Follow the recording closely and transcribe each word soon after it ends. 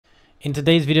In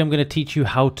today's video, I'm going to teach you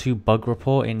how to bug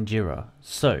report in Jira.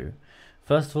 So,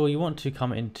 first of all, you want to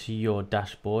come into your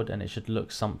dashboard and it should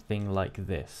look something like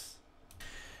this.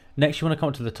 Next, you want to come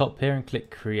up to the top here and click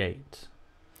Create.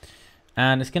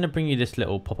 And it's going to bring you this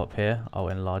little pop-up here. I'll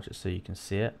enlarge it so you can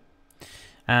see it.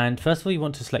 And first of all, you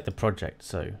want to select the project.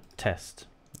 So, Test.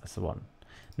 That's the one.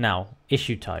 Now,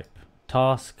 issue type.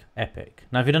 Task, Epic.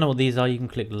 Now, if you don't know what these are, you can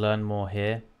click Learn More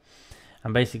here.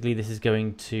 And basically, this is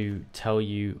going to tell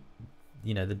you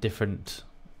the different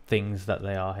things that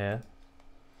they are here.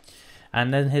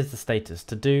 And then here's the status: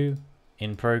 to do,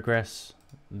 in progress,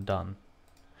 done.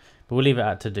 But we'll leave it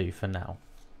at to do for now.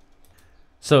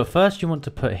 So at first you want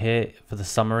to put here for the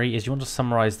summary is you want to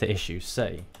summarize the issue.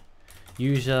 Say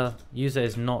user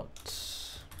is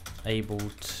not able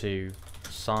to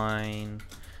sign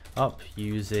up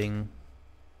using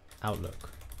Outlook,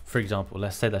 for example.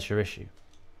 Let's say that's your issue.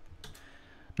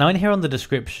 Now in here on the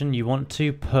description, you want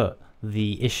to put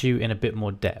the issue in a bit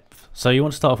more depth. So you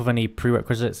want to start off with any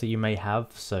prerequisites that you may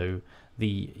have, so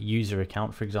the user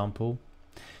account, for example.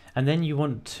 And then you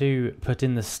want to put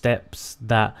in the steps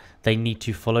that they need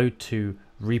to follow to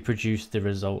reproduce the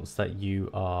results that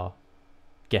you are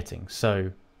getting.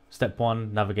 So step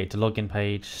 1, navigate to login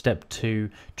page. Step 2,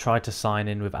 try to sign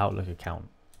in with Outlook account.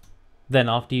 Then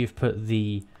after you've put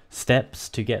the steps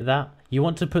to get that, you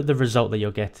want to put the result that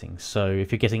you're getting. So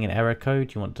if you're getting an error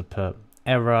code, you want to put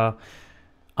error,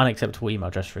 unacceptable email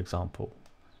address, for example.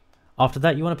 After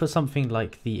that, you want to put something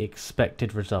like the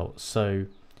expected result. So,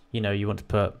 you want to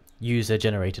put user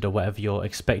generated or whatever your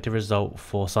expected result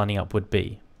for signing up would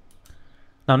be.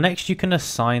 Now, next you can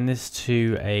assign this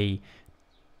to a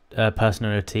person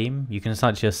in a team. You can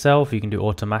assign it to yourself, you can do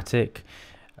automatic,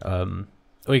 or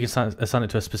you can assign it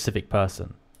to a specific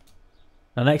person.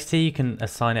 Now, next here you can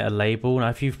assign it a label. Now,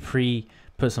 if you've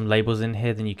put some labels in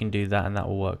here, then you can do that and that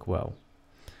will work well.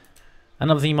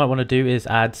 Another thing you might want to do is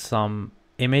add some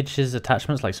images,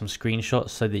 attachments, like some screenshots,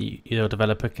 so that your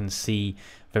developer can see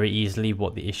very easily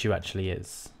what the issue actually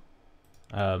is.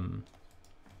 And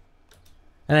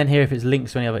then here, if it's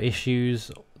links to any other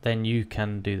issues, then you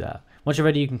can do that. Once you're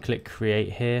ready, you can click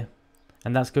Create here,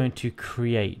 and that's going to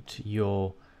create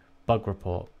your bug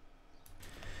report.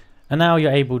 And now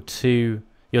you're able to,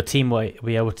 your team will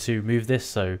be able to move this.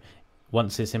 So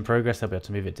once it's in progress, they'll be able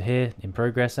to move it to here, in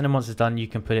progress. And then once it's done, you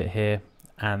can put it here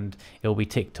and it will be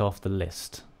ticked off the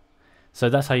list. So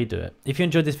that's how you do it. If you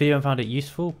enjoyed this video and found it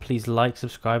useful, please like,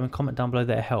 subscribe and comment down below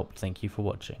that it helped. Thank you for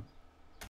watching.